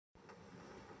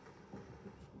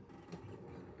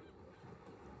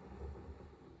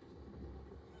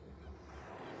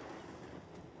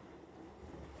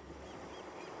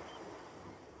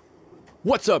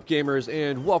What's up, gamers,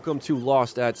 and welcome to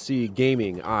Lost at Sea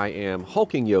Gaming. I am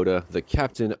Hulking Yoda, the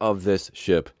captain of this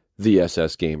ship, the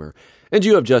SS Gamer. And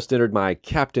you have just entered my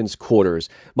Captain's Quarters,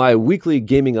 my weekly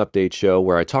gaming update show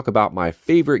where I talk about my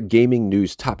favorite gaming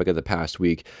news topic of the past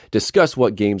week, discuss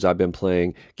what games I've been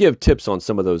playing, give tips on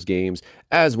some of those games,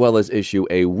 as well as issue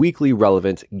a weekly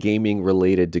relevant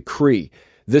gaming-related decree.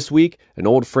 This week, an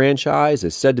old franchise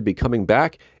is said to be coming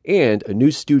back, and a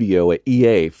new studio at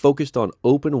EA focused on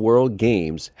open-world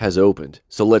games has opened.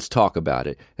 So let's talk about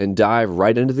it and dive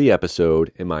right into the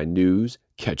episode in my news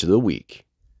catch of the week.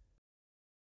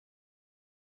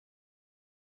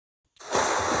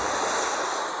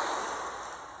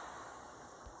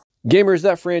 Gamers,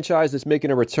 that franchise that's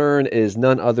making a return is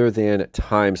none other than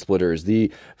Time Splitters,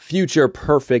 the future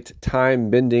perfect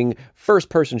time-bending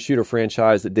first-person shooter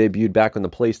franchise that debuted back on the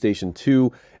PlayStation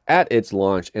 2 at its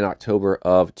launch in October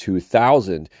of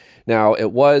 2000. Now,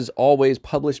 it was always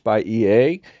published by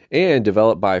EA and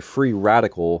developed by Free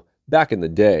Radical back in the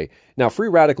day. Now, Free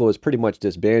Radical is pretty much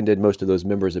disbanded. Most of those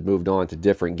members have moved on to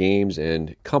different games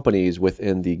and companies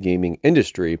within the gaming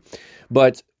industry.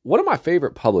 But one of my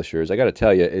favorite publishers, I got to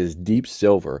tell you, is Deep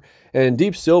Silver. And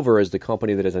Deep Silver is the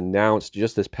company that has announced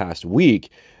just this past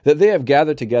week that they have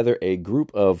gathered together a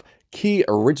group of key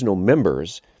original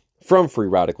members from Free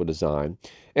Radical Design.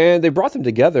 And they brought them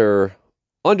together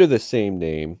under the same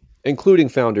name, including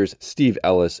founders Steve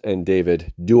Ellis and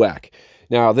David Duak.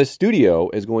 Now, this studio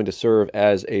is going to serve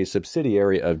as a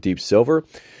subsidiary of Deep Silver.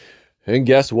 And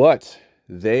guess what?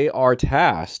 They are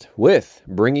tasked with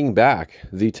bringing back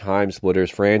the Time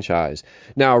Splitters franchise.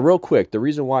 Now, real quick, the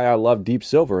reason why I love Deep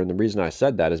Silver and the reason I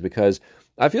said that is because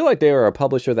I feel like they are a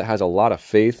publisher that has a lot of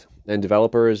faith in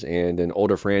developers and in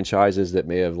older franchises that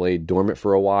may have laid dormant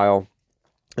for a while.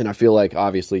 And I feel like,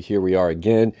 obviously, here we are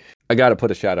again. I got to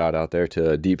put a shout out there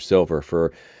to Deep Silver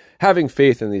for having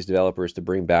faith in these developers to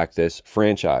bring back this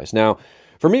franchise. Now,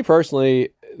 for me personally,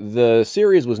 the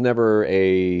series was never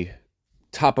a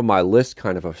top of my list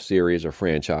kind of a series or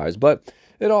franchise, but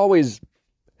it always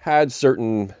had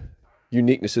certain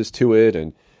uniquenesses to it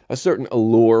and a certain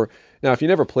allure. Now, if you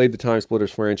never played the Time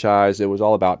Splitters franchise, it was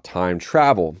all about time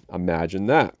travel. Imagine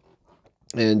that.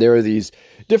 And there are these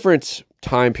different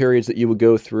time periods that you would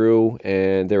go through,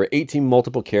 and there are 18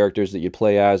 multiple characters that you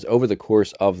play as over the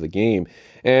course of the game.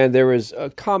 And there is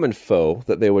a common foe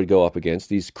that they would go up against,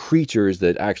 these creatures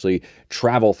that actually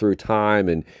travel through time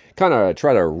and kind of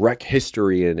try to wreck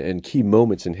history and key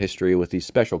moments in history with these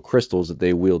special crystals that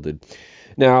they wielded.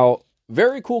 Now,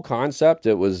 very cool concept.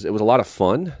 It was a lot of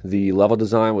fun. The level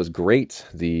design was great.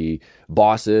 The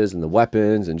bosses and the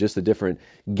weapons and just the different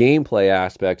gameplay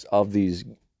aspects of these,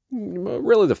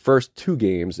 really the first two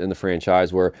games in the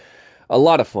franchise were a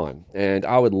lot of fun. And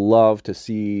I would love to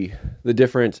see the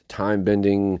different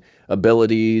time-bending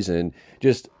abilities and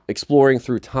just exploring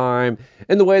through time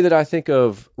in the way that I think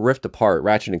of Rift Apart,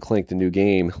 Ratchet & Clank, the new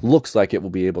game, looks like it will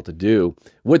be able to do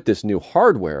with this new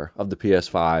hardware of the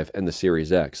PS5 and the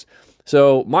Series X.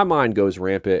 So my mind goes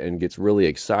rampant and gets really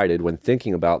excited when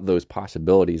thinking about those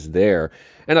possibilities there.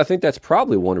 And I think that's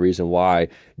probably one reason why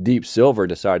Deep Silver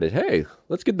decided, hey,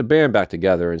 let's get the band back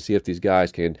together and see if these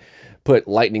guys can put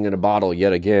lightning in a bottle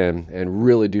yet again and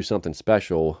really do something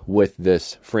special with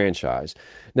this franchise.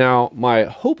 Now, my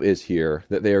hope is here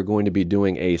that they are going to be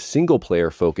doing a single-player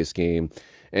focused game.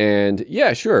 And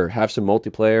yeah, sure, have some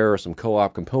multiplayer or some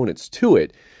co-op components to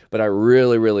it. But I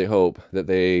really, really hope that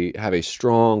they have a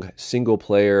strong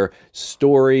single-player,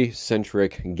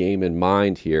 story-centric game in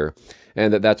mind here,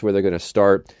 and that's where they're going to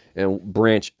start and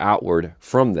branch outward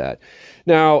from that.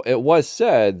 Now, it was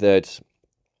said that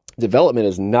development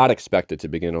is not expected to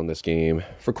begin on this game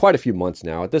for quite a few months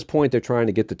now. At this point, they're trying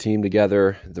to get the team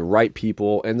together, the right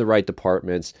people and the right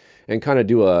departments, and kind of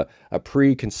do a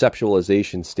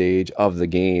pre-conceptualization stage of the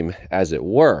game, as it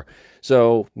were.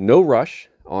 So, no rush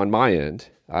on my end.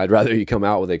 I'd rather you come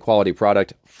out with a quality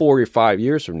product 4 or 5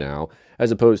 years from now,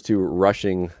 as opposed to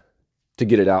rushing to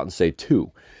get it out in, say,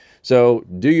 2. So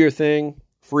do your thing,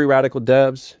 Free Radical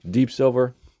devs, Deep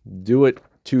Silver, do it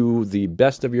to the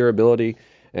best of your ability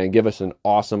and give us an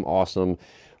awesome, awesome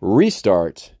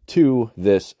restart to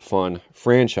this fun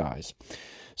franchise.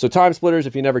 So Time Splitters,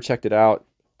 if you never checked it out,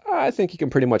 I think you can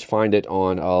pretty much find it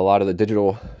on a lot of the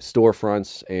digital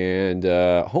storefronts, and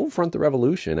Homefront: The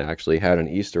Revolution actually had an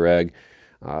Easter egg.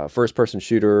 First-person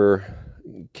shooter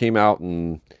came out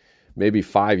in maybe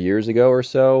 5 years ago or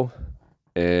so,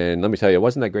 and let me tell you, it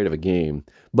wasn't that great of a game.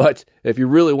 But if you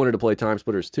really wanted to play Time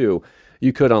Splitters 2,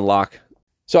 you could unlock.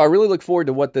 So I really look forward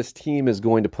to what this team is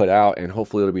going to put out, and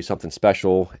hopefully it'll be something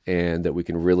special and that we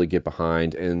can really get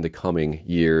behind in the coming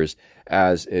years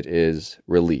as it is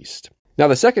released. Now,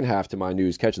 the second half to my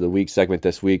News Catch of the Week segment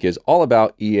this week is all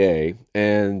about EA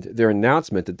and their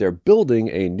announcement that they're building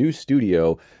a new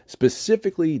studio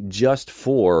specifically just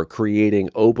for creating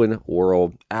open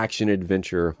world action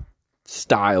adventure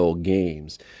style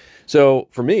games. So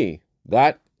for me,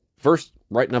 that first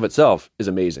right in of itself is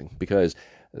amazing because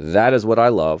that is what I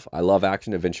love. I love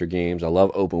action adventure games. I love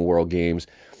open world games.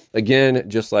 Again,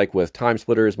 just like with Time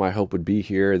Splitters, my hope would be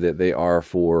here that they are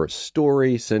for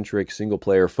story-centric,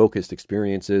 single-player focused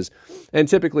experiences. And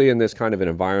typically in this kind of an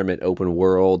environment, open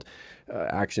world,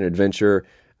 action adventure,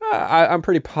 I'm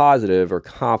pretty positive or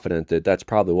confident that that's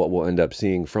probably what we'll end up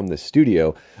seeing from the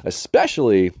studio,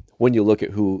 especially when you look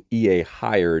at who EA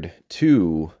hired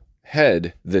to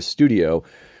head this studio,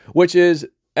 which is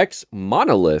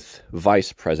ex-Monolith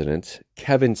Vice President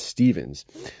Kevin Stevens.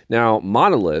 Now,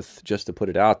 Monolith, just to put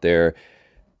it out there,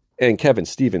 and Kevin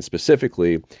Stevens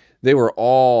specifically, they were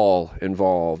all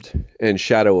involved in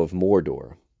Shadow of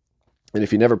Mordor. And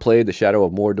if you never played the Shadow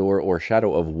of Mordor or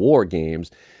Shadow of War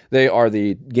games, they are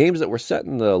the games that were set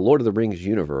in the Lord of the Rings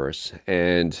universe,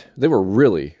 and they were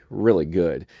really, really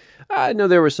good. I know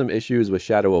there were some issues with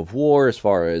Shadow of War as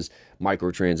far as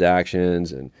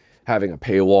microtransactions and having a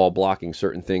paywall blocking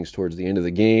certain things towards the end of the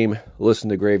game. Listen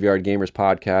to Graveyard Gamers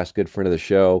podcast, good friend of the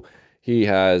show. He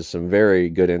has some very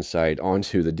good insight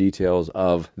onto the details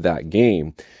of that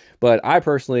game. But I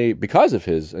personally, because of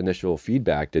his initial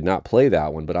feedback, did not play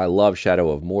that one, but I love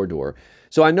Shadow of Mordor.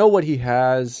 So I know what he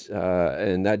has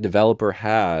and that developer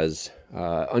has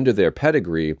under their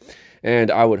pedigree, and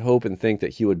I would hope and think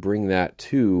that he would bring that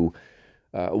to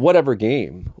whatever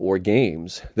game or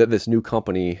games that this new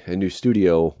company and new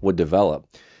studio would develop.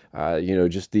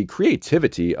 Just the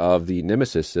creativity of the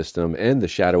Nemesis system and the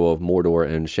Shadow of Mordor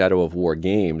and Shadow of War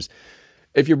games.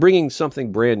 If you're bringing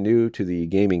something brand new to the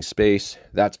gaming space,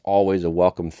 that's always a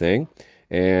welcome thing.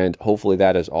 And hopefully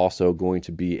that is also going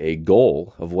to be a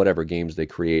goal of whatever games they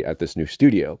create at this new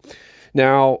studio.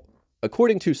 Now,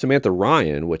 according to Samantha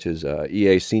Ryan, which is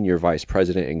EA Senior Vice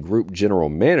President and Group General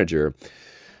Manager,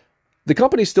 the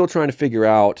company's still trying to figure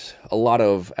out a lot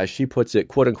of, as she puts it,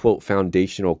 quote-unquote,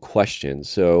 foundational questions.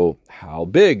 So how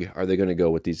big are they going to go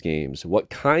with these games?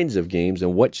 What kinds of games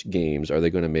and which games are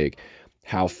they going to make?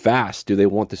 How fast do they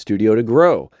want the studio to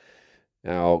grow?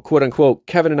 Now, quote-unquote,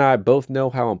 Kevin and I both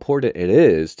know how important it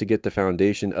is to get the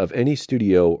foundation of any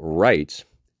studio right,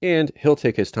 and he'll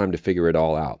take his time to figure it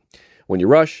all out. When you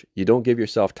rush, you don't give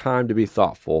yourself time to be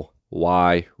thoughtful.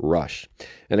 Why rush?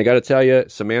 And I got to tell you,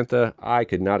 Samantha, I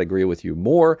could not agree with you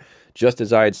more. Just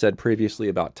as I had said previously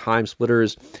about Time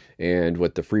Splitters and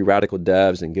with the Free Radical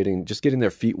devs and getting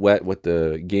their feet wet with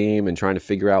the game and trying to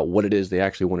figure out what it is they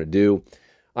actually want to do,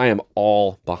 I am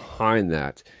all behind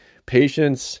that.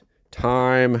 Patience,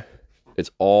 time,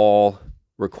 it's all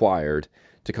required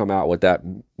to come out with that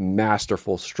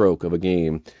masterful stroke of a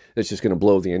game that's just going to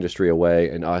blow the industry away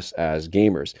and us as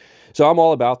gamers. So I'm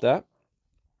all about that.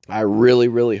 I really,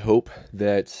 really hope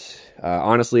that,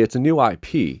 honestly, it's a new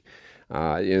IP.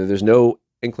 There's no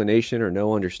inclination or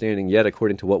no understanding yet,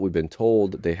 according to what we've been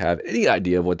told, that they have any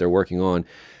idea of what they're working on.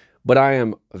 But I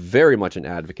am very much an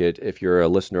advocate, if you're a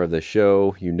listener of this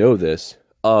show, you know this,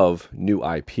 of new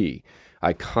IP.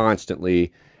 I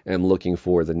constantly am looking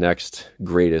for the next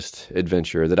greatest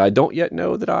adventure that I don't yet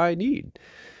know that I need.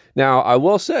 Now, I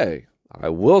will say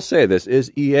this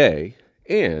is EA,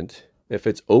 and if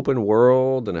it's open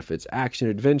world and if it's action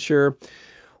adventure,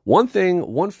 one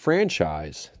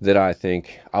franchise that I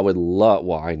think I would love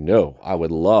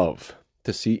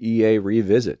to see EA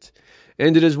revisit,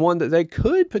 and it is one that they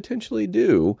could potentially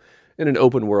do in an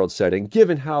open world setting,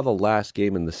 given how the last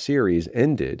game in the series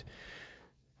ended.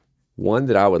 One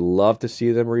that I would love to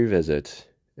see them revisit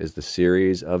is the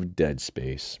series of Dead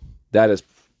Space. That is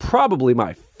probably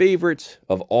my favorite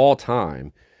of all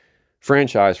time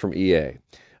franchise from EA.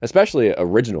 Especially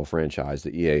original franchise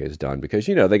that EA has done, because,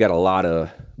 they got a lot of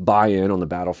buy-in on the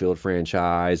Battlefield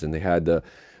franchise, and they had the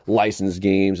licensed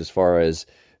games as far as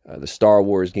the Star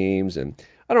Wars games, and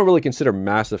I don't really consider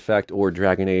Mass Effect or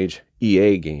Dragon Age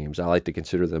EA games. I like to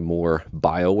consider them more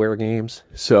BioWare games,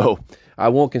 so I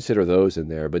won't consider those in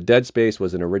there, but Dead Space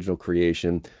was an original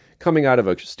creation coming out of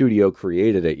a studio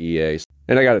created at EA.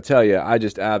 And I got to tell you, I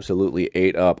just absolutely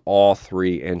ate up all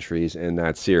three entries in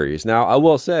that series. Now, I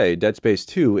will say Dead Space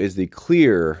 2 is the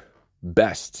clear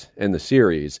best in the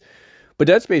series, but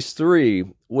Dead Space 3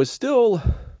 was still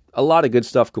a lot of good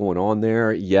stuff going on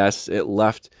there. Yes, it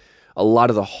left a lot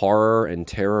of the horror and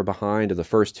terror behind of the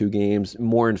first two games,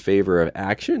 more in favor of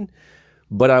action.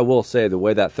 But I will say the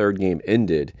way that third game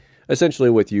ended, essentially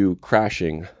with you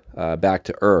crashing back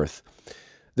to Earth,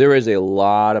 there is a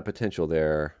lot of potential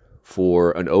there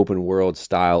for an open world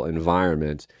style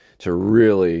environment to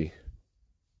really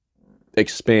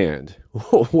expand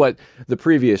what the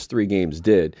previous 3 games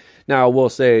did. Now, I will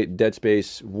say Dead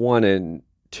Space 1 and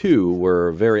 2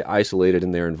 were very isolated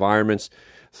in their environments.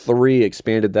 3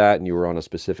 expanded that, and you were on a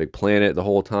specific planet the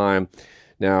whole time.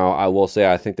 Now, I will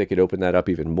say I think they could open that up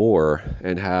even more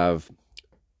and have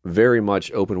very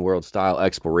much open world style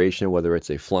exploration, whether it's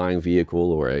a flying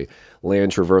vehicle or a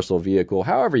land traversal vehicle,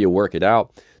 however you work it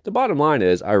out. The bottom line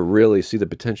is I really see the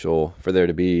potential for there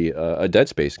to be a Dead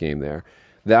Space game there.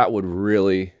 That would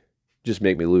really just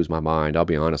make me lose my mind, I'll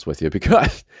be honest with you,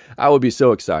 because I would be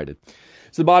so excited.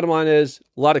 So the bottom line is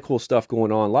a lot of cool stuff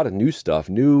going on, a lot of new stuff,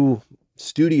 new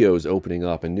studios opening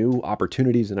up and new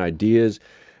opportunities and ideas.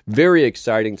 Very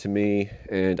exciting to me,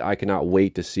 and I cannot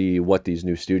wait to see what these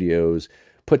new studios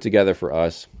put together for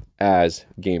us as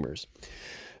gamers.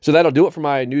 So that'll do it for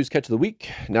my news catch of the week.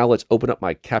 Now let's open up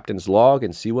my captain's log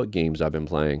and see what games I've been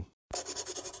playing.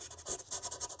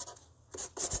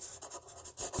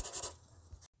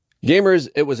 Gamers,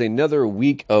 it was another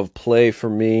week of play for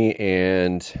me,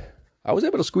 and I was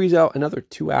able to squeeze out another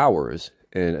 2 hours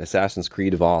in Assassin's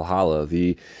Creed Valhalla,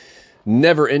 the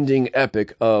never-ending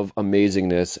epic of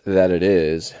amazingness that it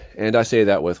is. And I say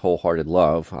that with wholehearted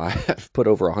love. I have put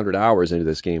over 100 hours into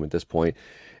this game at this point,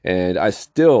 and I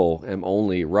still am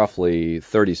only roughly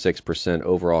 36%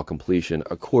 overall completion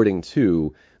according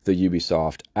to the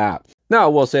Ubisoft app. Now, I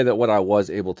will say that what I was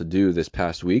able to do this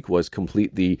past week was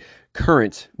complete the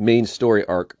current main story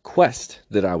arc quest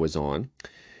that I was on.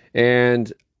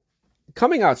 And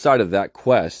coming outside of that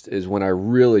quest is when I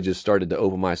really just started to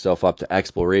open myself up to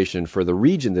exploration for the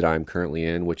region that I'm currently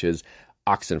in, which is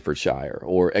Oxenfordshire,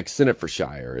 or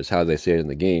Exenfordshire is how they say it in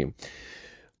the game.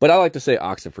 But I like to say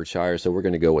Oxenfordshire, so we're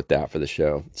going to go with that for the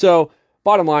show. So,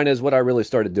 bottom line is what I really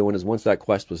started doing is once that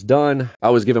quest was done,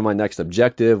 I was given my next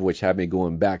objective, which had me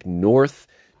going back north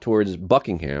towards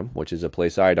Buckingham, which is a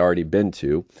place I had already been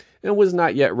to and was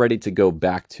not yet ready to go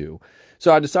back to.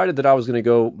 So I decided that I was going to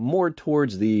go more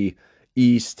towards the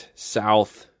east,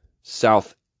 south,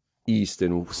 southeast,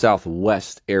 and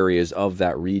southwest areas of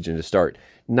that region to start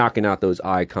knocking out those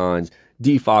icons,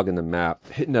 defogging the map,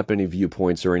 hitting up any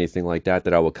viewpoints or anything like that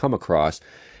that I would come across.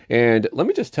 And let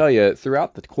me just tell you,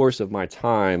 throughout the course of my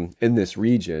time in this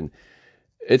region,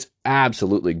 it's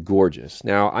absolutely gorgeous.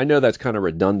 Now, I know that's kind of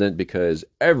redundant because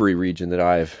every region that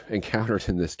I've encountered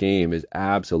in this game is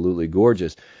absolutely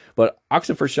gorgeous. But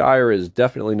Oxenfordshire is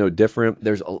definitely no different.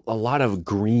 There's a lot of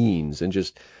greens and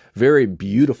just very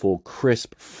beautiful,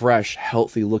 crisp, fresh,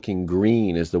 healthy-looking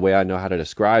green is the way I know how to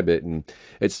describe it. And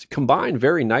it's combined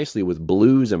very nicely with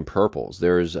blues and purples.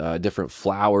 There's different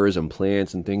flowers and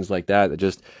plants and things like that that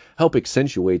just help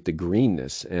accentuate the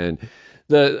greenness. And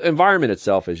the environment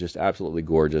itself is just absolutely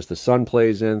gorgeous. The sun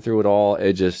plays in through it all.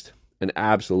 It's just an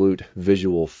absolute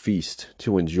visual feast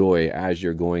to enjoy as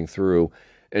you're going through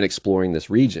and exploring this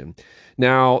region.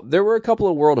 Now, there were a couple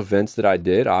of world events that I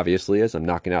did, obviously, as I'm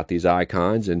knocking out these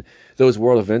icons. And those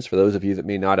world events, for those of you that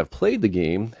may not have played the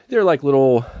game, they're like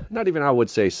little, not even I would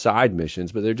say side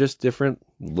missions, but they're just different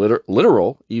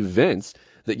literal events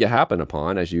that you happen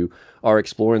upon as you are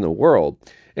exploring the world.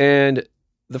 And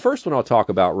the first one I'll talk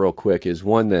about real quick is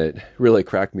one that really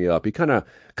cracked me up. You kind of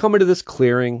come into this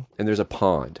clearing and there's a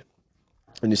pond.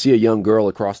 And you see a young girl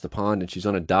across the pond and she's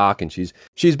on a dock and she's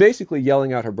basically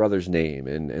yelling out her brother's name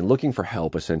and looking for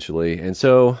help, essentially. And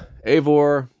so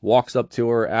Eivor walks up to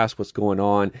her, asks what's going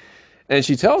on. And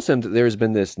she tells him that there's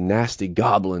been this nasty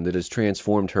goblin that has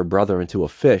transformed her brother into a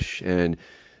fish. And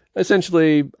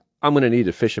essentially, I'm going to need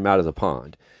to fish him out of the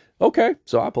pond. Okay,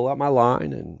 so I pull out my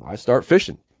line and I start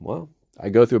fishing. Well, I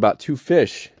go through about 2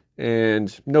 fish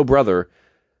and no brother,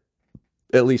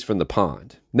 at least from the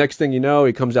pond. Next thing you know,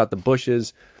 he comes out the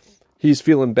bushes. He's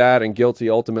feeling bad and guilty.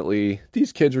 Ultimately,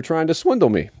 these kids were trying to swindle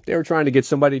me. They were trying to get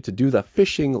somebody to do the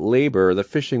fishing labor, the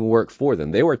fishing work for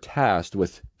them. They were tasked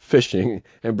with fishing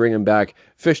and bringing back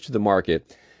fish to the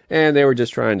market. And they were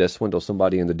just trying to swindle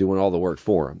somebody into doing all the work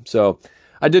for them. So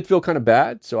I did feel kind of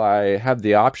bad. So I have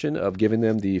the option of giving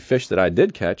them the fish that I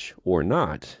did catch or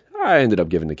not. I ended up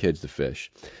giving the kids the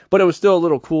fish. But it was still a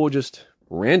little cool, just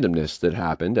randomness that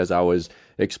happened as I was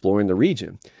exploring the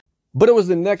region. But it was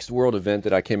the next world event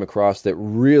that I came across that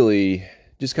really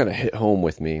just kind of hit home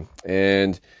with me.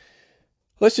 And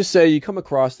let's just say you come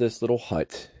across this little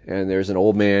hut and there's an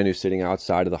old man who's sitting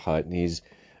outside of the hut, and he's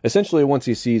essentially, once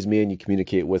he sees me and you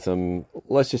communicate with him,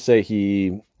 let's just say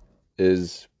he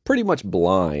is pretty much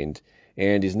blind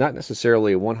and he's not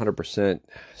necessarily 100%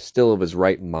 still of his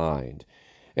right mind.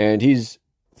 And he's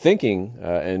thinking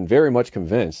and very much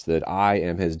convinced that I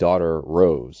am his daughter,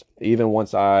 Rose. Even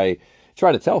once I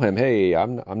try to tell him, hey,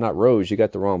 I'm not Rose. You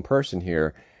got the wrong person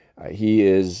here. He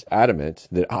is adamant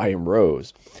that I am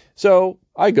Rose. So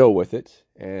I go with it,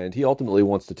 and he ultimately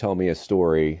wants to tell me a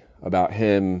story about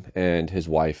him and his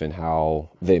wife and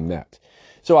how they met.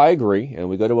 So I agree, and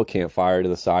we go to a campfire to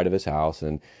the side of his house,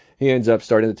 and he ends up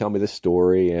starting to tell me this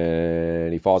story,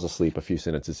 and he falls asleep a few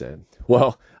sentences in.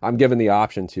 Well, I'm given the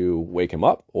option to wake him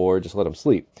up or just let him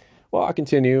sleep. Well, I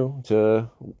continue to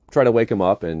try to wake him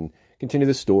up and continue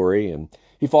the story, and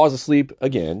he falls asleep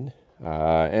again,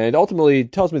 and ultimately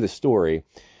tells me the story,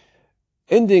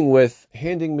 ending with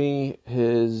handing me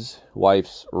his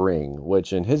wife's ring,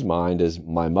 which in his mind is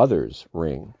my mother's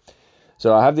ring.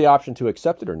 So I have the option to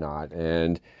accept it or not,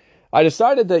 and I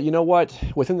decided that, you know what,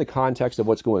 within the context of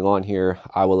what's going on here,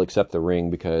 I will accept the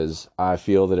ring because I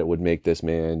feel that it would make this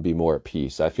man be more at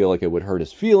peace. I feel like it would hurt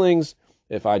his feelings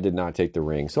if I did not take the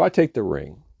ring. So I take the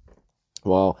ring.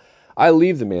 Well, I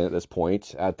leave the man at this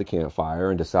point at the campfire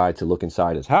and decide to look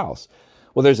inside his house.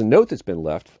 Well, there's a note that's been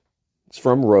left. It's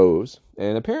from Rose,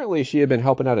 and apparently she had been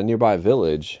helping out a nearby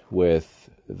village with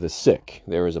the sick.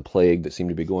 There was a plague that seemed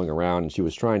to be going around, and she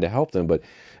was trying to help them, but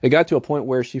it got to a point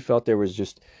where she felt there was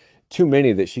just too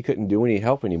many that she couldn't do any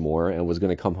help anymore and was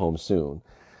going to come home soon.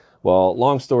 Well,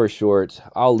 long story short,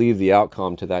 I'll leave the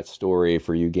outcome to that story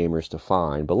for you gamers to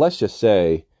find, but let's just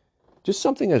say, just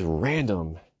something as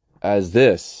random as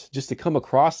this, just to come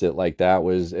across it like that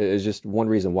is just one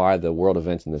reason why the world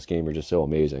events in this game are just so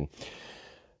amazing.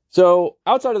 So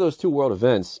outside of those two world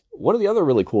events, one of the other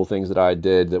really cool things that I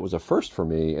did that was a first for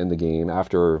me in the game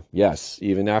after, yes,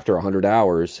 even after 100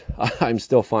 hours, I'm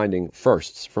still finding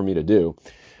firsts for me to do.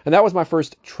 And that was my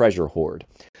first treasure hoard.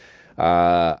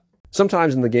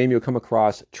 Sometimes in the game you'll come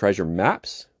across treasure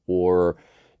maps or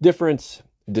different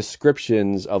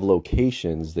descriptions of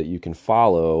locations that you can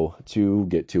follow to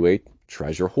get to a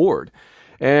treasure hoard.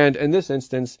 And in this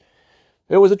instance,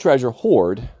 it was a treasure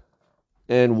hoard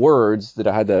in words that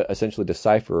I had to essentially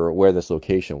decipher where this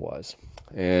location was.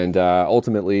 And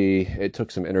ultimately, it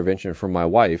took some intervention from my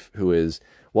wife, who is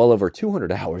well over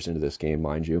 200 hours into this game,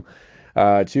 mind you,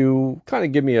 to kind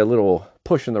of give me a little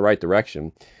push in the right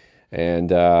direction.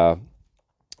 And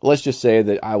let's just say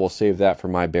that I will save that for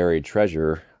my buried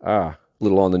treasure, a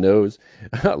little on the nose,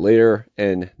 later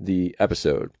in the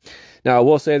episode. Now, I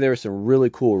will say there are some really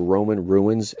cool Roman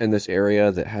ruins in this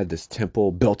area that had this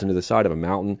temple built into the side of a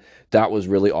mountain. That was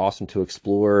really awesome to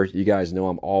explore. You guys know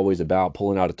I'm always about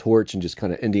pulling out a torch and just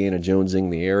kind of Indiana Jonesing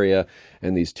the area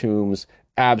and these tombs.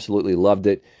 Absolutely loved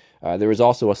it. There was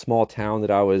also a small town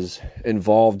that I was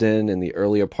involved in the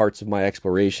earlier parts of my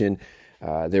exploration.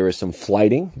 There was some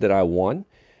flighting that I won,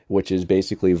 which is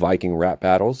basically Viking rap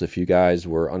battles, if you guys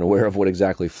were unaware of what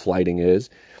exactly flighting is.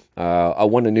 I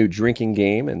won a new drinking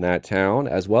game in that town,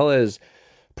 as well as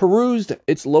perused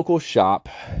its local shop.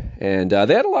 And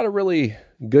they had a lot of really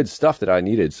good stuff that I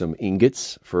needed. Some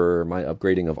ingots for my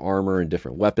upgrading of armor and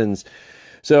different weapons.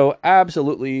 So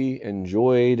absolutely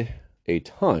enjoyed a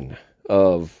ton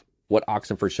of what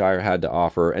Oxenfordshire had to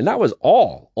offer. And that was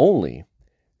all only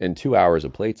in 2 hours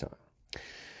of playtime.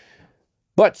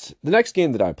 But the next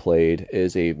game that I played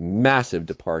is a massive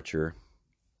departure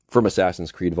from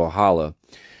Assassin's Creed Valhalla.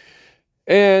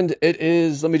 And it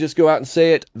is, let me just go out and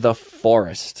say it, The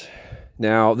Forest.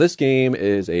 Now, this game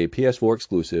is a PS4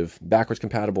 exclusive, backwards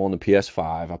compatible on the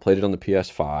PS5. I played it on the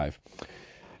PS5.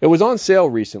 It was on sale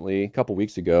recently, a couple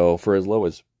weeks ago, for as low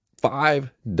as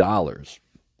 $5.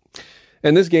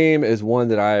 And this game is one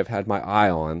that I've had my eye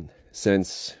on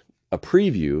since a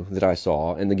preview that I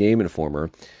saw in the Game Informer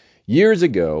years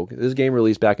ago. This game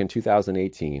released back in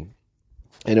 2018.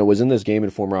 And it was in this Game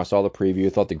Informer, I saw the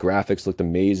preview, thought the graphics looked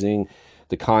amazing,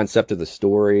 the concept of the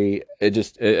story,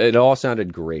 it all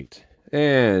sounded great.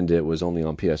 And it was only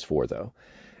on PS4 though.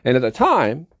 And at the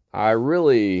time, I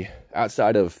really,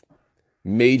 outside of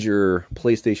major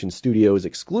PlayStation Studios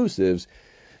exclusives,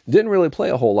 didn't really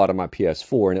play a whole lot on my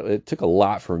PS4, and it took a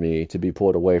lot for me to be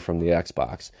pulled away from the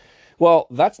Xbox. Well,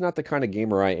 that's not the kind of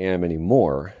gamer I am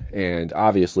anymore, and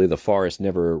obviously The Forest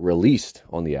never released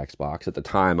on the Xbox. At the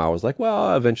time, I was like,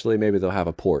 well, eventually maybe they'll have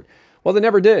a port. Well, they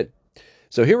never did.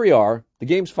 So here we are. The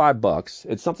game's $5.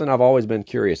 It's something I've always been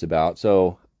curious about,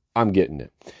 so I'm getting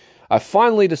it. I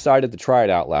finally decided to try it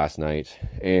out last night,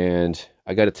 and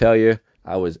I got to tell you,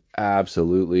 I was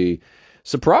absolutely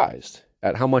surprised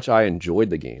at how much I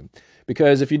enjoyed the game.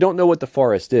 Because if you don't know what The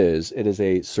Forest is, it is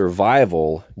a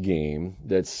survival game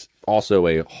that's also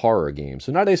a horror game.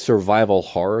 So not a survival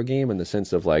horror game in the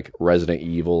sense of like Resident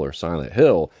Evil or Silent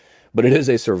Hill, but it is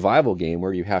a survival game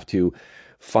where you have to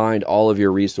find all of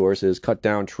your resources, cut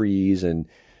down trees, and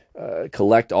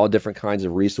collect all different kinds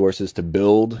of resources to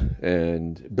build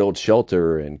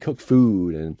shelter and cook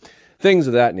food and things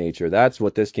of that nature. That's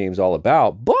what this game's all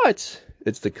about, but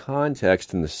it's the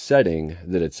context and the setting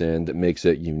that it's in that makes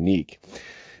it unique.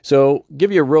 So,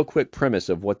 give you a real quick premise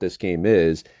of what this game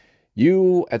is.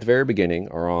 You, at the very beginning,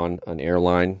 are on an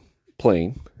airline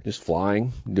plane, just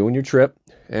flying, doing your trip,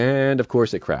 and of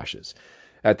course it crashes.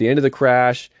 At the end of the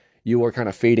crash, you are kind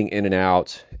of fading in and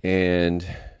out, and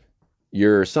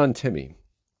your son Timmy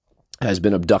has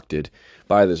been abducted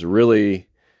by this really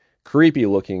creepy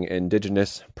looking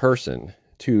indigenous person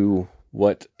to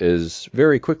what is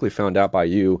very quickly found out by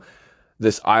you,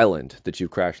 this island that you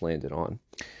crash landed on.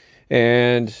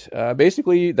 And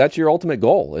basically that's your ultimate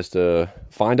goal, is to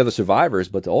find other survivors,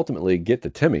 but to ultimately get to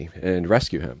Timmy and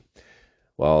rescue him.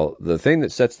 Well, the thing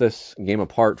that sets this game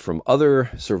apart from other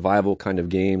survival kind of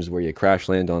games where you crash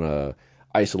land on a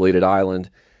isolated island,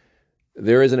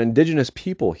 there is an indigenous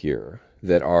people here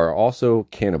that are also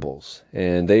cannibals,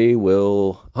 and they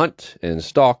will hunt and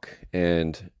stalk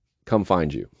and come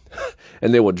find you.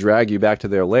 And they will drag you back to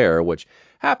their lair, which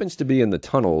happens to be in the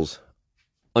tunnels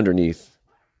underneath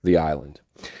the island.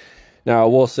 Now, I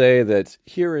will say that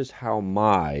here is how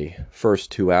my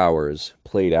first 2 hours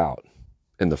played out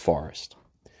in the forest.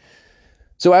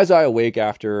 So as I awake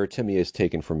after Timmy is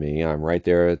taken from me, I'm right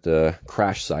there at the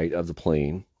crash site of the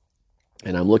plane.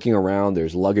 And I'm looking around.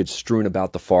 There's luggage strewn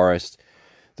about the forest.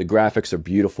 The graphics are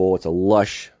beautiful. It's a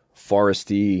lush,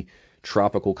 foresty,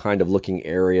 tropical kind of looking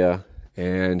area.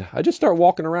 And I just start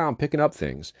walking around, picking up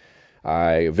things.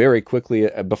 I very quickly,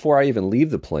 before I even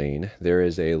leave the plane, there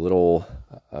is a little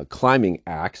climbing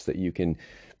axe that you can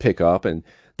pick up. And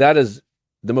that is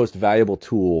the most valuable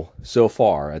tool so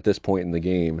far at this point in the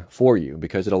game for you,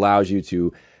 because it allows you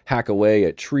to hack away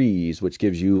at trees, which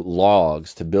gives you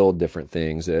logs to build different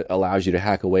things. It allows you to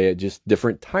hack away at just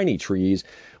different tiny trees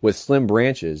with slim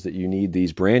branches that you need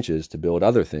these branches to build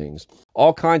other things.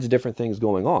 All kinds of different things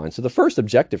going on. So the first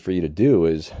objective for you to do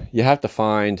is you have to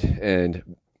find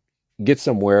and get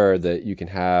somewhere that you can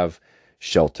have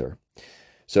shelter.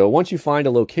 So once you find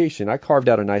a location, I carved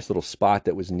out a nice little spot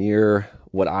that was near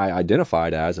what I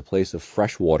identified as a place of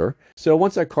fresh water. So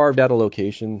once I carved out a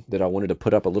location that I wanted to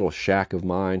put up a little shack of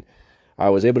mine, I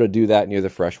was able to do that near the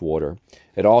fresh water.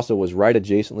 It also was right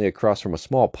adjacently across from a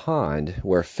small pond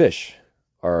where fish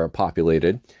are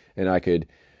populated. And I could,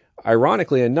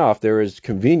 ironically enough, there is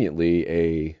conveniently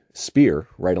a spear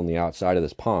right on the outside of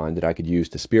this pond that I could use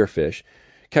to spear fish,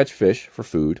 catch fish for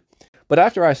food. But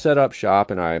after I set up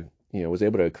shop and I was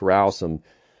able to corral some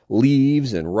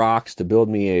leaves and rocks to build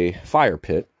me a fire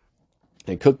pit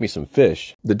and cook me some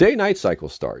fish, the day-night cycle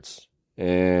starts,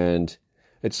 and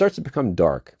it starts to become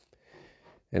dark.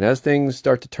 And as things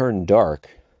start to turn dark,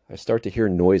 I start to hear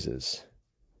noises.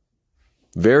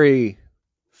 Very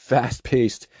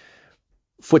fast-paced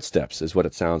footsteps is what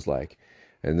it sounds like.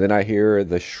 And then I hear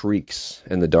the shrieks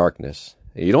in the darkness.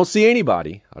 And you don't see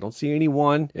anybody. I don't see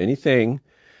anyone, anything.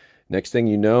 Next thing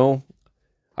you know,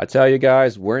 I tell you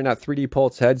guys, wearing that 3D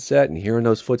Pulse headset and hearing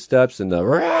those footsteps and the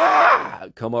rah,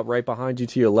 come up right behind you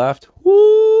to your left.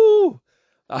 Woo!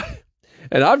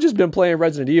 And I've just been playing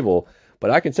Resident Evil,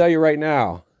 but I can tell you right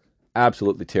now,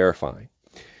 absolutely terrifying.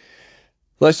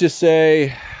 Let's just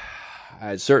say,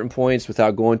 at certain points,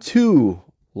 without going too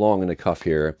long in the cuff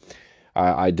here,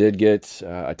 I did get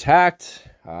attacked.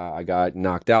 I got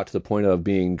knocked out to the point of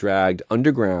being dragged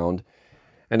underground,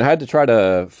 and I had to try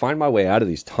to find my way out of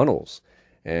these tunnels.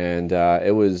 And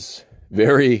it was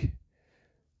very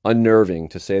unnerving,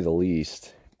 to say the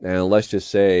least. And let's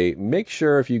just say, make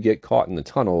sure if you get caught in the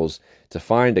tunnels to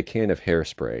find a can of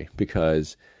hairspray,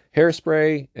 because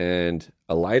hairspray and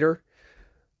a lighter,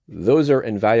 those are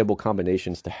invaluable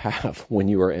combinations to have when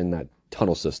you are in that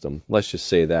tunnel system. Let's just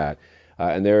say that.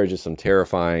 And there are just some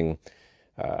terrifying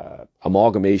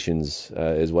amalgamations,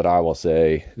 is what I will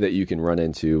say, that you can run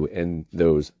into in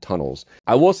those tunnels.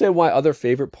 I will say my other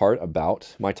favorite part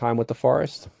about my time with the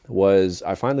forest was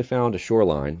I finally found a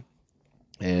shoreline,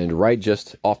 and right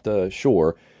just off the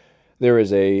shore there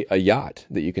is a yacht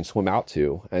that you can swim out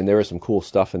to, and there is some cool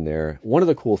stuff in there. One of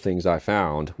the cool things I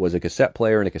found was a cassette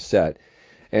player and a cassette,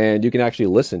 and you can actually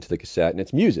listen to the cassette, and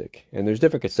it's music. And there's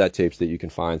different cassette tapes that you can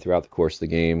find throughout the course of the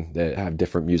game that have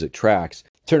different music tracks.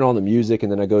 Turn on the music,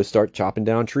 and then I go start chopping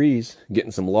down trees, getting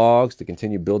some logs to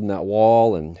continue building that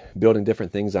wall and building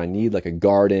different things I need, like a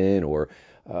garden or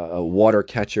a water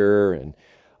catcher. And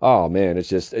oh man,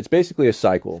 it's basically a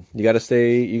cycle. You got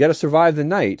to survive the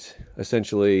night,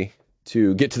 essentially,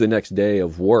 to get to the next day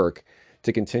of work,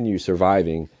 to continue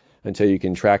surviving until you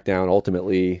can track down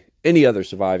ultimately any other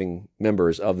surviving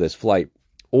members of this flight,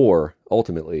 or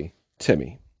ultimately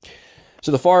Timmy.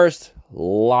 So The Forest, a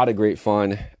lot of great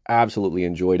fun. Absolutely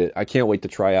enjoyed it. I can't wait to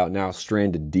try out now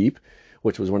Stranded Deep,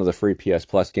 which was one of the free PS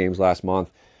Plus games last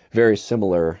month. Very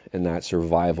similar in that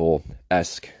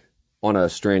survival-esque on a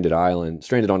stranded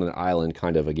on an island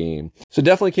kind of a game. So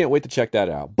definitely can't wait to check that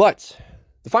out. But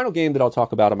the final game that I'll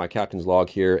talk about on my captain's log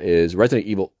here is Resident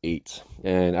Evil 8.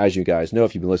 And as you guys know,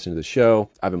 if you've been listening to the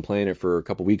show, I've been playing it for a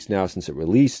couple weeks now since it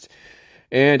released.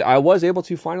 And I was able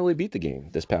to finally beat the game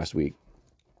this past week.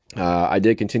 I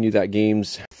did continue that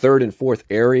game's third and fourth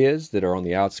areas that are on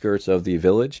the outskirts of the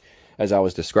village. As I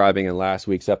was describing in last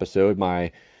week's episode,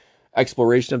 my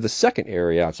exploration of the second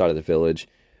area outside of the village.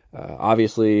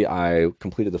 Obviously, I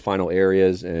completed the final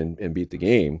areas and beat the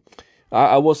game.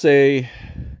 I will say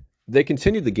they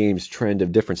continued the game's trend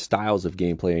of different styles of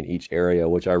gameplay in each area,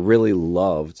 which I really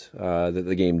loved that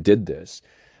the game did this.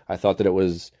 I thought that it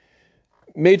was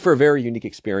made for very unique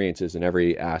experiences in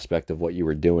every aspect of what you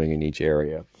were doing in each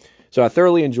area. So I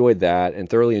thoroughly enjoyed that and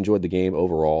thoroughly enjoyed the game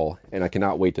overall, and I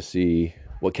cannot wait to see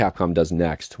what Capcom does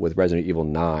next with Resident Evil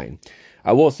 9.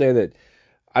 I will say that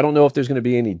I don't know if there's going to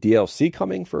be any DLC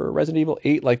coming for Resident Evil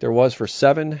 8 like there was for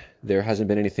 7. There hasn't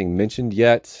been anything mentioned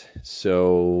yet,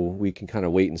 so we can kind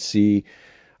of wait and see.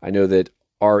 I know that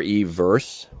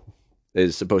RE-Verse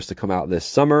is supposed to come out this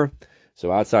summer,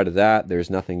 so outside of that,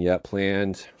 there's nothing yet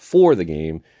planned for the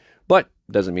game, but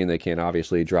doesn't mean they can't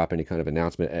obviously drop any kind of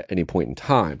announcement at any point in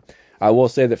time. I will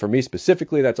say that for me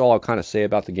specifically, that's all I'll kind of say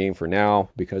about the game for now,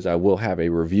 because I will have a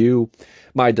review,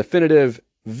 my definitive,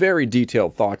 very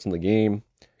detailed thoughts on the game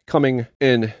coming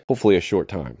in hopefully a short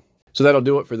time. So that'll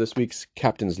do it for this week's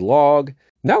Captain's Log.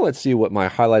 Now let's see what my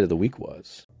highlight of the week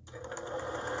was.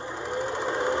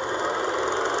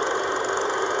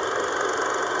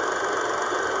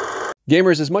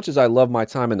 Gamers, as much as I love my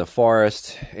time in the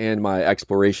forest and my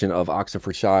exploration of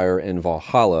Oxenfordshire and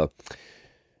Valhalla,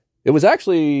 it was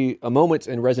actually a moment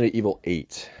in Resident Evil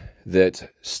 8 that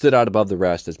stood out above the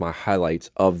rest as my highlight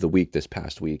of the week this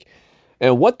past week.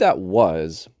 And what that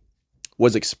was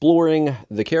exploring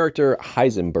the character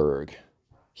Heisenberg.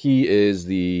 He is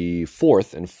the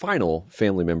fourth and final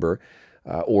family member,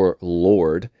 or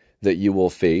Lord, that you will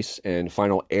face and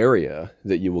final area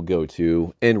that you will go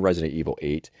to in Resident Evil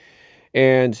 8.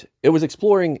 And it was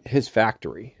exploring his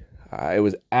factory. It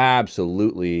was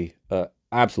absolutely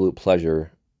absolute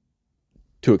pleasure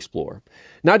to explore.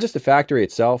 Not just the factory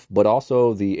itself, but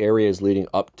also the areas leading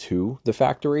up to the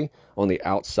factory on the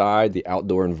outside, the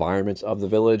outdoor environments of the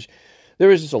village. There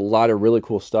is just a lot of really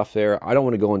cool stuff there. I don't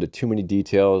want to go into too many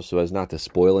details so as not to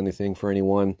spoil anything for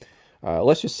anyone.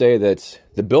 Let's just say that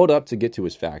the build up to get to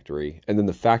his factory and then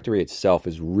the factory itself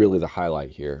is really the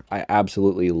highlight here. I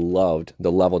absolutely loved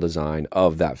the level design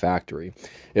of that factory.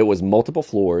 It was multiple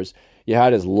floors. You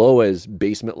had as low as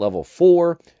basement level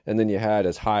 4, and then you had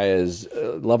as high as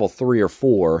level 3 or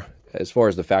 4 as far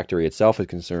as the factory itself is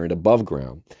concerned above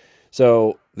ground.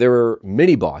 So there were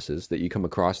many bosses that you come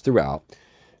across throughout.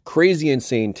 Crazy,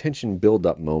 insane tension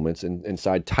build-up moments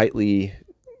inside tightly,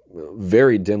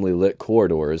 very dimly lit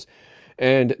corridors.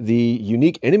 And the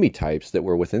unique enemy types that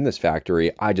were within this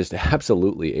factory, I just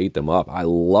absolutely ate them up. I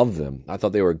love them. I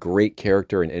thought they were great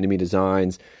character and enemy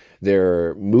designs,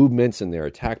 their movements and their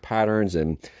attack patterns,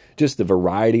 and just the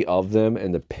variety of them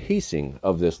and the pacing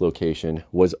of this location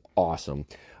was awesome.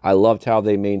 I loved how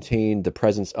they maintained the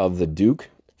presence of the Duke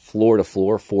floor to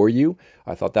floor for you.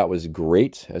 I thought that was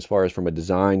great as far as from a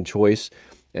design choice.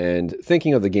 And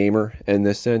thinking of the gamer in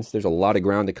this sense, there's a lot of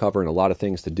ground to cover and a lot of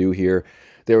things to do here.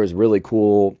 There was really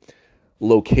cool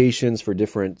locations for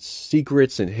different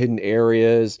secrets and hidden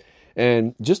areas,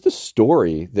 and just the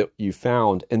story that you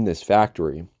found in this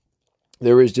factory.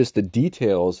 There was just the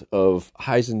details of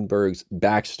Heisenberg's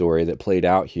backstory that played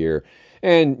out here,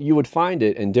 and you would find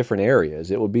it in different areas.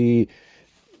 It would be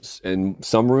in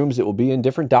some rooms, it will be in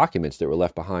different documents that were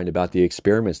left behind about the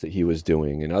experiments that he was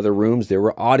doing. In other rooms, there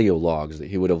were audio logs that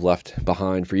he would have left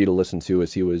behind for you to listen to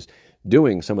as he was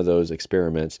doing some of those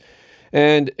experiments.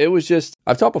 And it was just,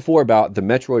 I've talked before about the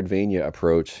Metroidvania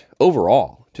approach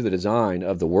overall to the design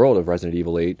of the world of Resident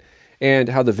Evil 8 and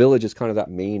how the village is kind of that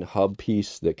main hub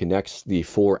piece that connects the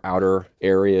 4 outer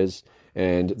areas.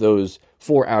 And those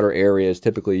 4 outer areas,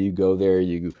 typically you go there,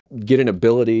 you get an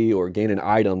ability or gain an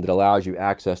item that allows you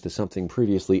access to something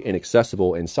previously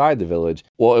inaccessible inside the village.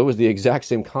 Well, it was the exact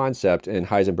same concept in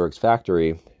Heisenberg's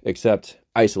factory, except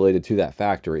isolated to that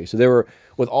factory. So there were,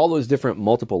 with all those different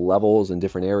multiple levels and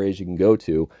different areas you can go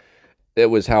to, it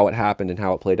was how it happened and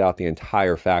how it played out the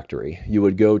entire factory. You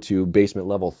would go to basement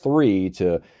level 3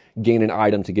 to gain an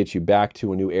item to get you back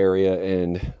to a new area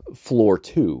in floor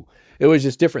 2. It was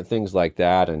just different things like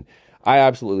that, and I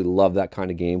absolutely love that kind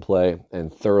of gameplay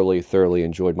and thoroughly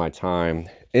enjoyed my time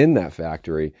in that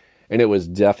factory. And it was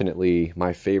definitely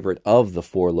my favorite of the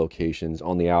 4 locations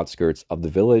on the outskirts of the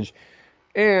village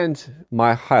and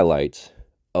my highlight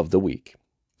of the week.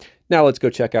 Now let's go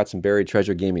check out some buried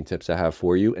treasure gaming tips I have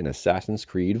for you in Assassin's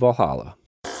Creed Valhalla.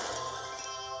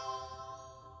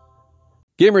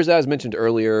 Gamers, as mentioned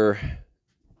earlier,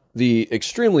 the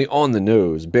extremely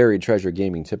on-the-nose buried treasure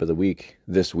gaming tip of the week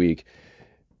this week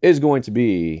is going to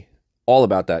be all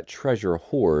about that treasure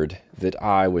hoard that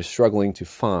I was struggling to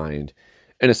find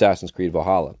in Assassin's Creed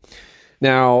Valhalla.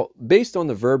 Now, based on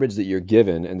the verbiage that you're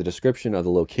given and the description of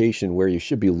the location where you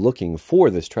should be looking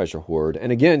for this treasure hoard,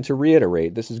 and again, to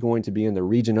reiterate, this is going to be in the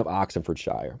region of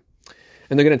Oxenfordshire.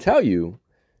 And they're going to tell you,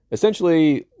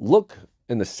 essentially, look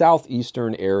in the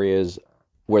southeastern areas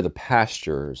where the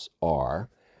pastures are,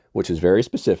 which is very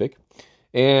specific.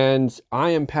 And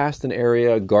I am past an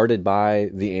area guarded by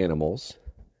the animals.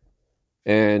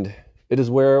 And it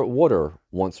is where water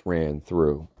once ran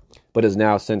through, but has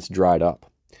now since dried up.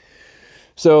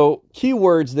 So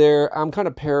keywords there, I'm kind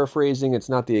of paraphrasing. It's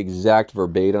not the exact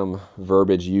verbatim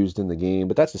verbiage used in the game,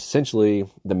 but that's essentially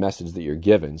the message that you're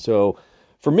given. So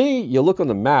for me, you look on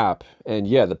the map and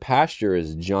yeah, the pasture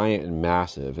is giant and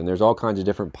massive. And there's all kinds of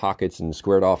different pockets and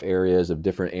squared off areas of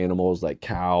different animals like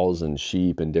cows and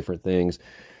sheep and different things.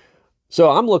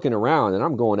 So I'm looking around and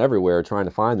I'm going everywhere trying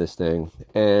to find this thing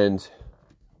and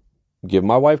give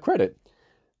my wife credit.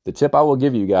 The tip I will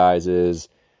give you guys is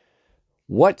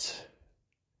what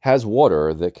has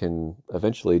water that can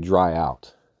eventually dry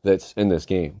out that's in this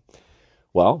game?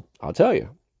 Well, I'll tell you.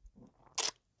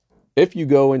 If you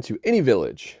go into any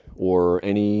village or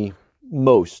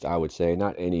most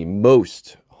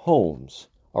homes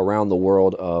around the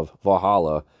world of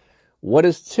Valhalla, what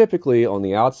is typically on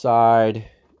the outside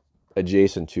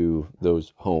adjacent to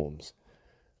those homes?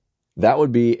 That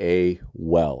would be a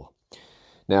well.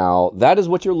 Now, that is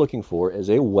what you're looking for,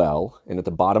 is a well. And at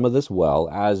the bottom of this well,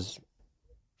 as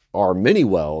are many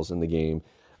wells in the game,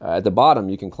 at the bottom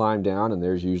you can climb down and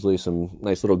there's usually some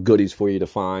nice little goodies for you to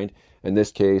find. In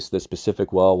this case, this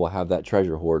specific well will have that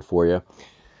treasure hoard for you.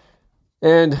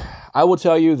 And I will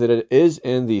tell you that it is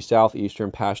in the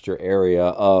southeastern pasture area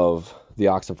of the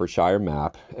Oxenfordshire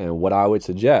map. And what I would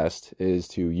suggest is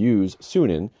to use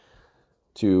Sunan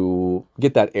to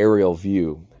get that aerial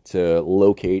view to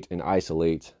locate and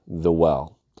isolate the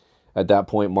well. At that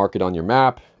point, mark it on your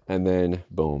map, and then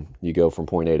boom, you go from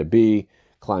point A to B,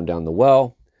 climb down the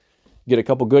well, get a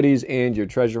couple goodies and your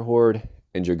treasure hoard,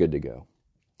 and you're good to go.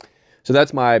 So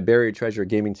that's my buried treasure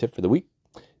gaming tip for the week.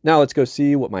 Now let's go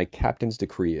see what my captain's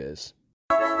decree is.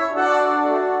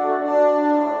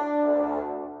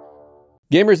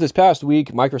 Gamers, this past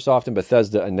week, Microsoft and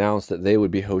Bethesda announced that they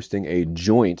would be hosting a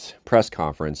joint press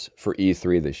conference for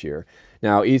E3 this year.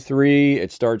 Now, E3,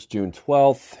 it starts June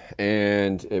 12th,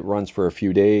 and it runs for a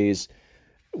few days.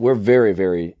 We're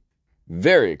very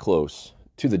close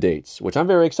to the dates, which I'm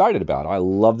very excited about. I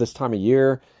love this time of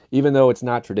year, even though it's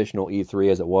not traditional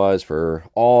E3 as it was for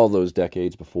all those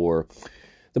decades before.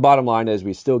 The bottom line is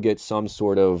we still get some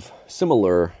sort of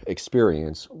similar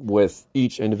experience with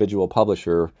each individual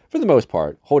publisher, for the most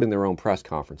part, holding their own press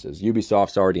conferences.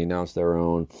 Ubisoft's already announced their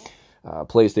own.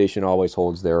 PlayStation always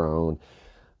holds their own.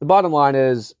 The bottom line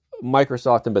is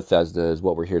Microsoft and Bethesda is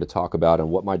what we're here to talk about and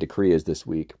what my decree is this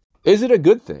week. Is it a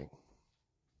good thing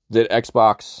that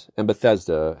Xbox and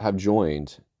Bethesda have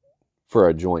joined for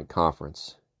a joint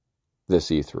conference this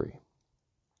E3?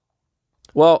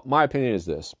 Well, my opinion is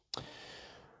this.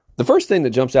 The first thing that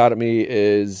jumps out at me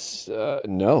is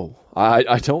no.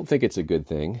 I don't think it's a good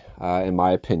thing, in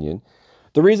my opinion.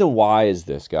 The reason why is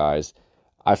this, guys.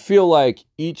 I feel like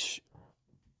each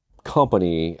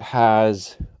company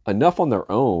has enough on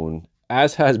their own,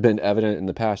 as has been evident in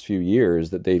the past few years,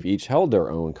 that they've each held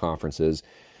their own conferences,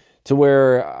 to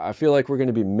where I feel like we're going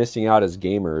to be missing out as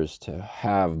gamers to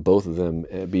have both of them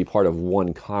be part of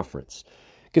one conference.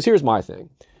 Because here's my thing.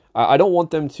 I don't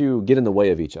want them to get in the way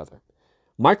of each other.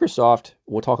 Microsoft,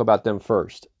 we'll talk about them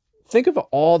first. Think of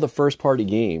all the first-party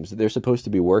games that they're supposed to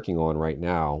be working on right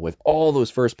now with all those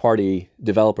first-party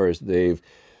developers they've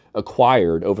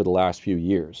acquired over the last few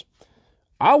years.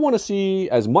 I want to see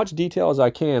as much detail as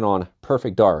I can on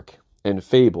Perfect Dark and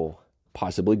Fable,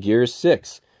 possibly Gears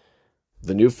 6,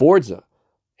 the new Forza,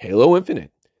 Halo Infinite.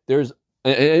 There's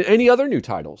any other new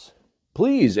titles.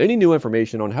 Please, any new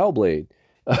information on Hellblade.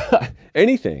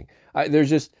 Anything.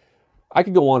 I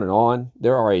could go on and on.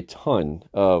 There are a ton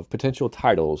of potential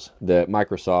titles that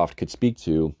Microsoft could speak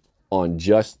to on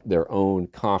just their own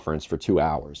conference for 2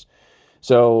 hours.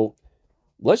 So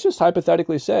let's just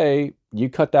hypothetically say you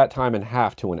cut that time in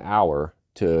half to an hour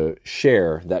to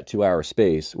share that 2-hour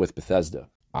space with Bethesda.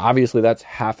 Obviously, that's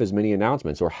half as many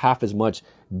announcements or half as much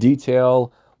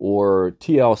detail or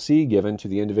TLC given to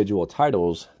the individual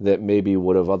titles that maybe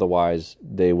would have otherwise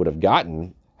they would have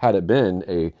gotten had it been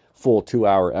a full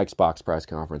 2-hour Xbox press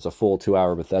conference, a full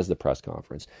 2-hour Bethesda press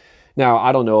conference. Now,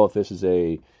 I don't know if this is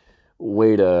a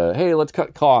way to, hey, let's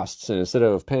cut costs, and instead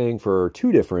of paying for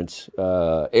two different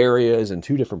areas and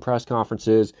two different press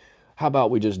conferences, how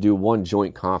about we just do one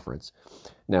joint conference?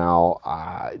 Now,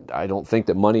 I don't think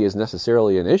that money is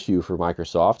necessarily an issue for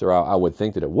Microsoft, or I would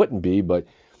think that it wouldn't be, but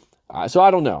so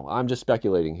I don't know. I'm just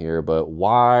speculating here, but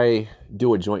why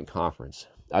do a joint conference?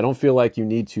 I don't feel like you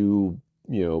need to,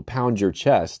 pound your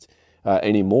chest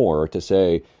anymore to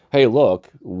say, hey, look,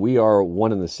 we are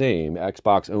one and the same.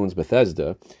 Xbox owns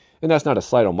Bethesda. And that's not a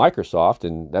slight on Microsoft,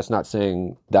 and that's not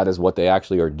saying that is what they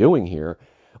actually are doing here.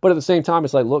 But at the same time,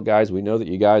 it's like, look, guys, we know that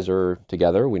you guys are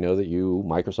together. We know that you,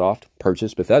 Microsoft,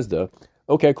 purchased Bethesda.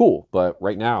 Okay, cool. But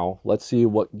right now, let's see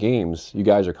what games you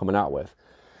guys are coming out with.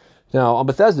 Now, on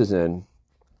Bethesda's end,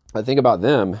 I think about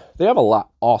them, they have a lot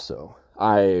also.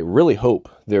 I really hope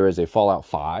there is a Fallout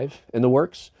 5 in the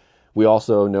works. We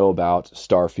also know about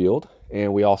Starfield,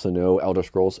 and we also know Elder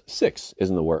Scrolls 6 is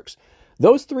in the works.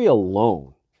 Those three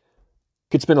alone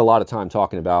could spend a lot of time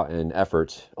talking about and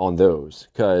effort on those,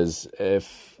 because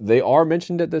if they are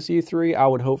mentioned at this E3, I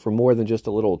would hope for more than just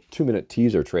a little 2-minute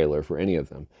teaser trailer for any of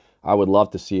them. I would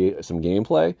love to see some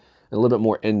gameplay and a little bit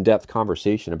more in-depth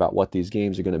conversation about what these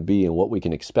games are going to be and what we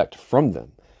can expect from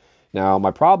them. Now,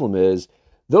 my problem is,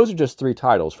 those are just 3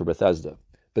 titles for Bethesda.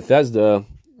 Bethesda,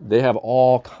 they have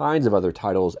all kinds of other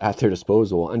titles at their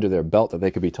disposal under their belt that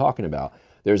they could be talking about.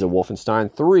 There's a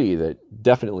Wolfenstein 3 that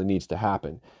definitely needs to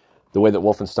happen. The way that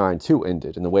Wolfenstein 2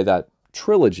 ended, and the way that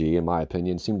trilogy, in my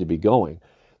opinion, seemed to be going.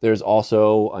 There's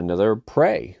also another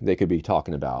Prey they could be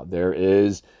talking about. There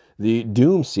is the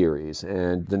Doom series,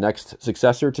 and the next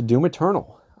successor to Doom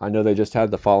Eternal. I know they just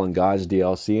had the Fallen Gods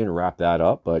DLC and wrapped that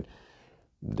up, but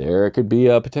there could be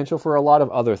a potential for a lot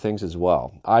of other things as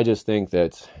well. I just think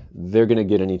that they're going to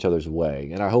get in each other's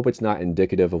way, and I hope it's not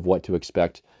indicative of what to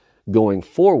expect going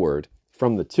forward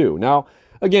from the two. Now,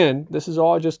 again, this is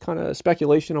all just kind of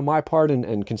speculation on my part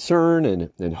and concern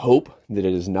and hope that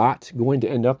it is not going to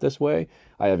end up this way.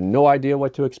 I have no idea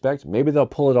what to expect. Maybe they'll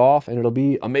pull it off and it'll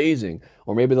be amazing.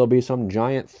 Or maybe there'll be some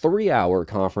giant 3-hour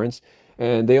conference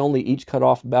and they only each cut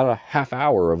off about a half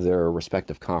hour of their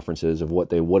respective conferences of what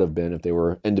they would have been if they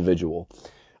were individual.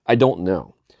 I don't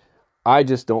know. I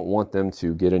just don't want them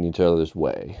to get in each other's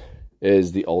way,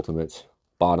 is the ultimate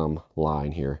bottom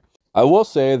line here. I will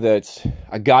say that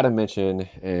I got to mention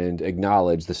and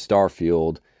acknowledge the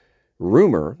Starfield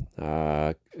rumor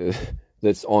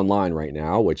that's online right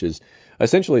now, which is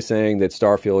essentially saying that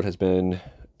Starfield has been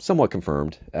somewhat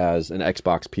confirmed as an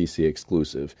Xbox PC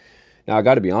exclusive. Now, I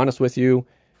got to be honest with you.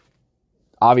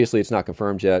 Obviously, it's not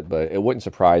confirmed yet, but it wouldn't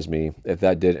surprise me if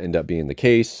that did end up being the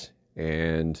case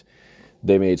and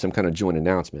they made some kind of joint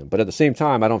announcement. But at the same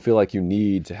time, I don't feel like you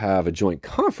need to have a joint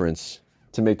conference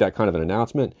to make that kind of an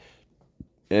announcement.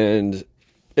 And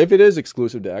if it is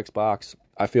exclusive to Xbox,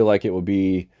 I feel like it would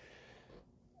be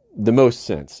the most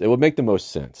sense. It would make the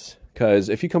most sense. Because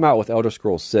if you come out with Elder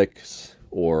Scrolls 6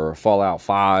 or Fallout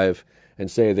 5 and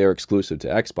say they're exclusive to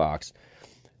Xbox,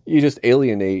 you just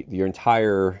alienate your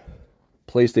entire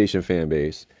PlayStation fan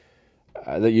base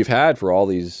that you've had for all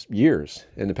these years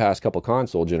in the past couple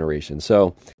console generations.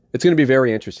 So it's going to be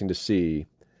very interesting to see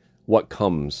what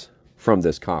comes from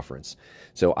this conference.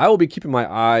 So I will be keeping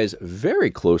my eyes very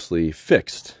closely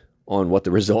fixed on what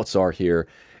the results are here.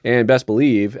 And best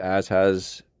believe, as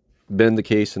has been the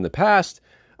case in the past,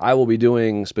 I will be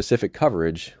doing specific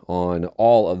coverage on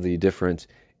all of the different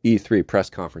E3 press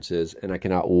conferences. And I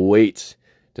cannot wait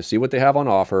to see what they have on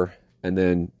offer and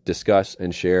then discuss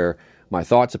and share my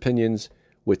thoughts, opinions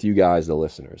with you guys, the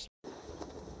listeners.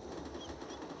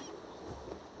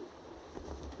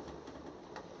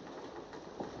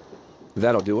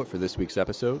 That'll do it for this week's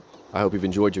episode. I hope you've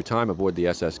enjoyed your time aboard the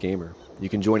SS Gamer. You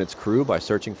can join its crew by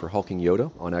searching for Hulking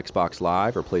Yoda on Xbox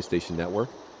Live or PlayStation Network.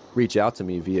 Reach out to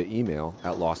me via email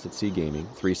at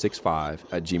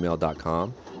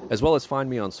lostatseagaming365@gmail.com, as well as find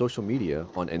me on social media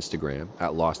on Instagram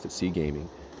at lostatseagaming,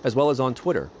 as well as on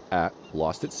Twitter at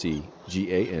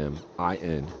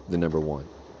lostatsea_GAMIN1.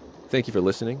 Thank you for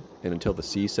listening, and until the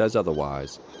sea says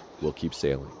otherwise, we'll keep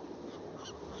sailing.